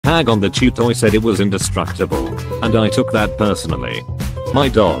tag on the chew toy said it was indestructible, and I took that personally. My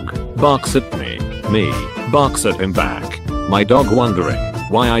dog barks at me barks at him back. My dog wondering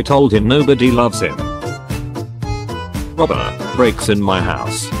why I told him nobody loves him. Robber breaks in my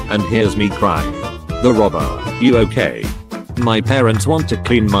house and hears me crying. The robber, you okay? My parents want to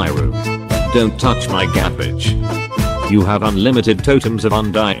clean my room. Don't touch my garbage. You have unlimited totems of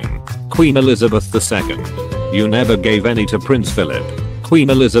undying. Queen Elizabeth II. You never gave any to Prince Philip. Queen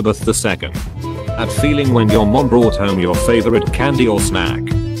Elizabeth II. That feeling when your mom brought home your favorite candy or snack.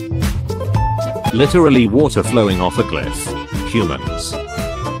 Literally water flowing off a cliff. Humans.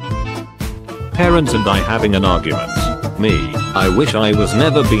 Parents and I having an argument. Me, I wish I was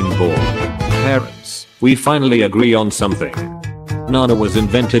never been born. Parents, we finally agree on something. Nana was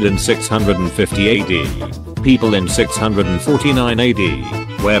invented in 650 AD. People in 649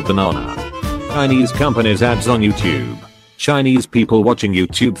 AD. Where banana. Chinese companies ads on YouTube. Chinese people watching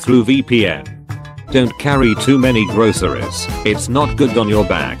YouTube through VPN. Don't carry too many groceries. It's not good on your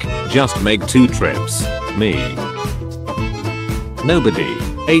back. Just make 2 trips. Me. Nobody.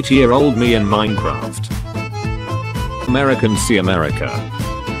 8-year-old me in Minecraft. Americans see America.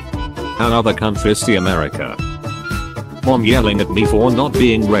 How other countries see America. Mom yelling at me for not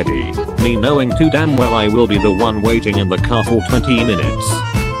being ready. Me knowing too damn well I will be the one waiting in the car for 20 minutes.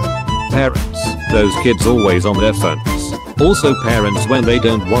 Parents. Those kids always on their phones. Also parents when they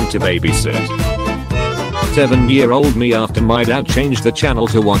don't want to babysit. 7-year-old me after my dad changed the channel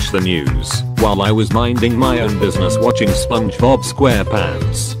to watch the news while I was minding my own business watching SpongeBob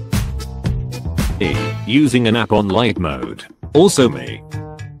SquarePants. Me. Using an app on light mode. Also me.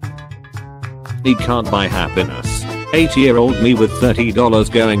 He can't buy happiness. 8-year-old me with $30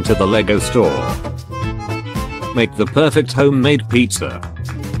 going to the Lego store. Make the perfect homemade pizza.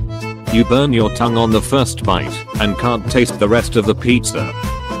 You burn your tongue on the first bite and can't taste the rest of the pizza.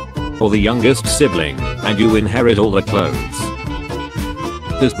 Or the youngest sibling and you inherit all the clothes.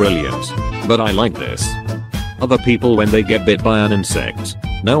 This is brilliant. But I like this. Other people when they get bit by an insect.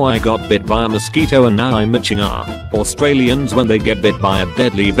 No, I got bit by a mosquito and now I'm itching. Australians when they get bit by a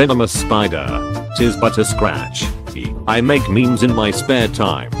deadly venomous spider. Tis but a scratch. I make memes in my spare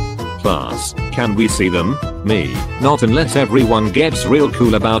time. Plus, can we see them? Me. Not unless everyone gets real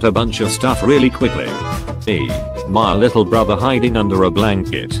cool about a bunch of stuff really quickly. Me. My little brother hiding under a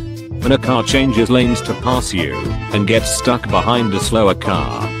blanket. When a car changes lanes to pass you and gets stuck behind a slower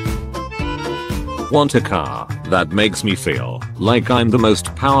car. Want a car that makes me feel like I'm the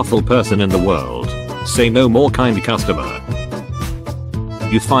most powerful person in the world. Say no more kind customer.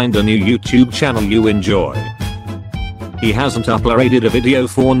 You find a new YouTube channel you enjoy. He hasn't uploaded a video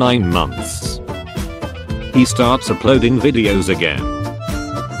for 9 months. He starts uploading videos again.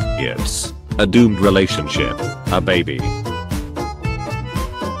 It's a doomed relationship. A baby.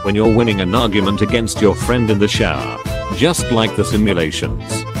 When you're winning an argument against your friend in the shower. Just like the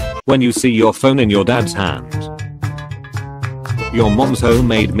simulations. When you see your phone in your dad's hand. Your mom's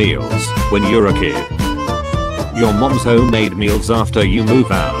homemade meals when you're a kid. Your mom's homemade meals after you move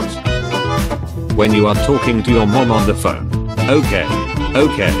out. When you are talking to your mom on the phone. Okay.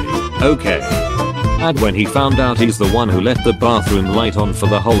 And when he found out he's the one who left the bathroom light on for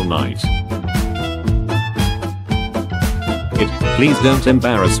the whole night. Please don't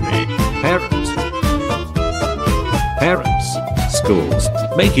embarrass me. Parents. Schools.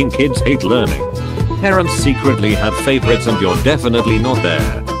 Making kids hate learning. Parents secretly have favorites and you're definitely not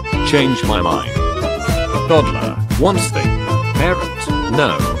there. Change my mind. Toddler. Wants thing. Parent.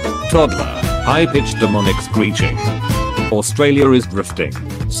 No. Toddler. High-pitched demonic screeching. Australia is drifting.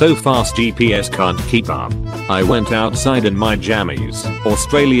 So fast GPS can't keep up. I went outside in my jammies.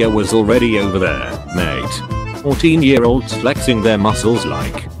 Australia was already over there, mate. 14-year-olds flexing their muscles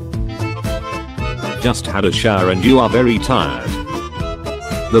like. Just had a shower and you are very tired.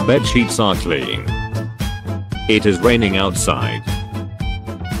 The bed sheets are clean. It is raining outside.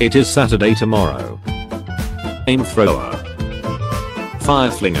 It is Saturday tomorrow. Aim thrower.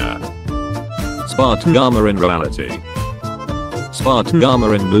 Fire flinger. Spartan armor in reality. Spartan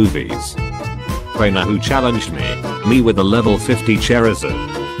armor in movies. Trainer who challenged me with a level 50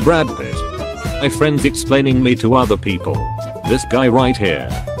 Charizard. Brad Pitt. My friends explaining me to other people. This guy right here.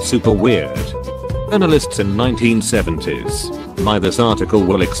 Super weird. Journalists in 1970s. This article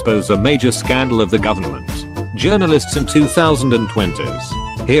will expose a major scandal of the government. Journalists in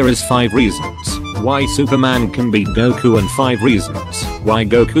 2020s. Here is 5 reasons why Superman can beat Goku and 5 reasons why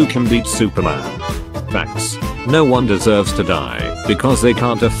Goku can beat Superman. Facts. No one deserves to die because they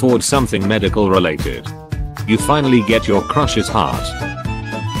can't afford something medical related. You finally get your crush's heart.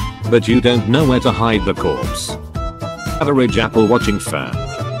 But you don't know where to hide the corpse. Average Apple watching fan.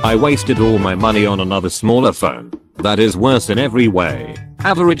 I wasted all my money on another smaller phone. That is worse in every way.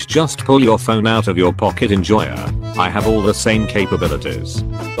 Average, just pull your phone out of your pocket, enjoyer. I have all the same capabilities.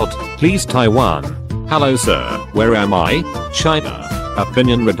 Please Taiwan. Hello sir, where am I? China.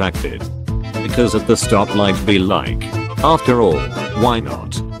 Opinion redacted. Because at the stoplight be like. After all, why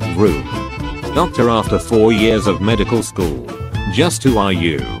not? Room. Doctor after 4 years of medical school. Just who are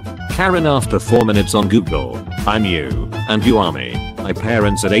you? Karen after 4 minutes on Google. I'm you, and you are me. My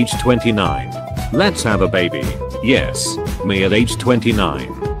parents at age 29. Let's have a baby. Yes, me at age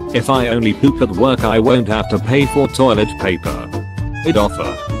 29. If I only poop at work I won't have to pay for toilet paper. Bid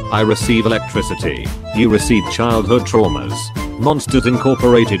offer. I receive electricity. You receive childhood traumas. Monsters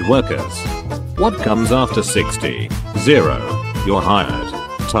Incorporated workers. What comes after 60? 0. You're hired.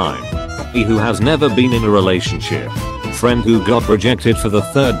 Time. Me who has never been in a relationship. Friend who got rejected for the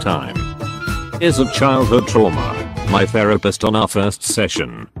 3rd time. Is of childhood trauma. My therapist on our first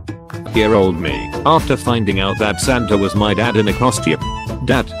session. Year-old me, after finding out that Santa was my dad in a costume.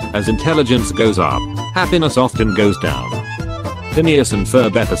 Dad, as intelligence goes up, happiness often goes down. Phineas and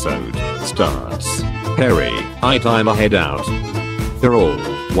Ferb episode starts. Perry, I time ahead out. They're all,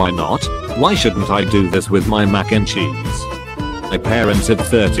 why not? Why shouldn't I do this with my mac and cheese? My parents at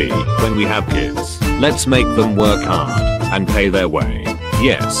 30, when we have kids, let's make them work hard and pay their way.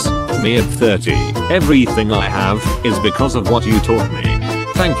 Yes, me at 30, everything I have is because of what you taught me.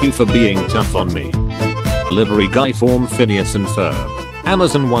 Thank you for being tough on me. Delivery guy form Phineas and Ferb.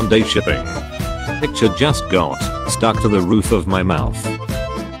 Amazon 1-day shipping. Picture just got stuck to the roof of my mouth.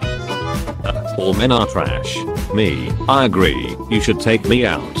 All men are trash. Me, I agree, you should take me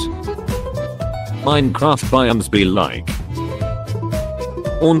out. Minecraft biomes be like.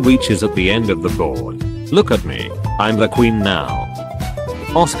 On reaches at the end of the board. Look at me, I'm the queen now.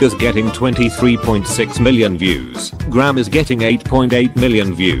 Oscar's getting 23.6 million views, Graham is getting 8.8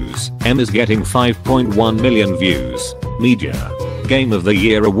 million views, M is getting 5.1 million views, Media. Game of the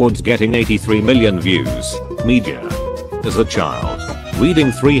Year Awards getting 83 million views, Media. As a child,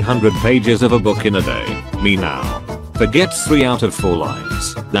 reading 300 pages of a book in a day, me now. Forgets 3 out of 4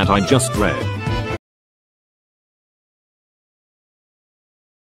 lines that I just read.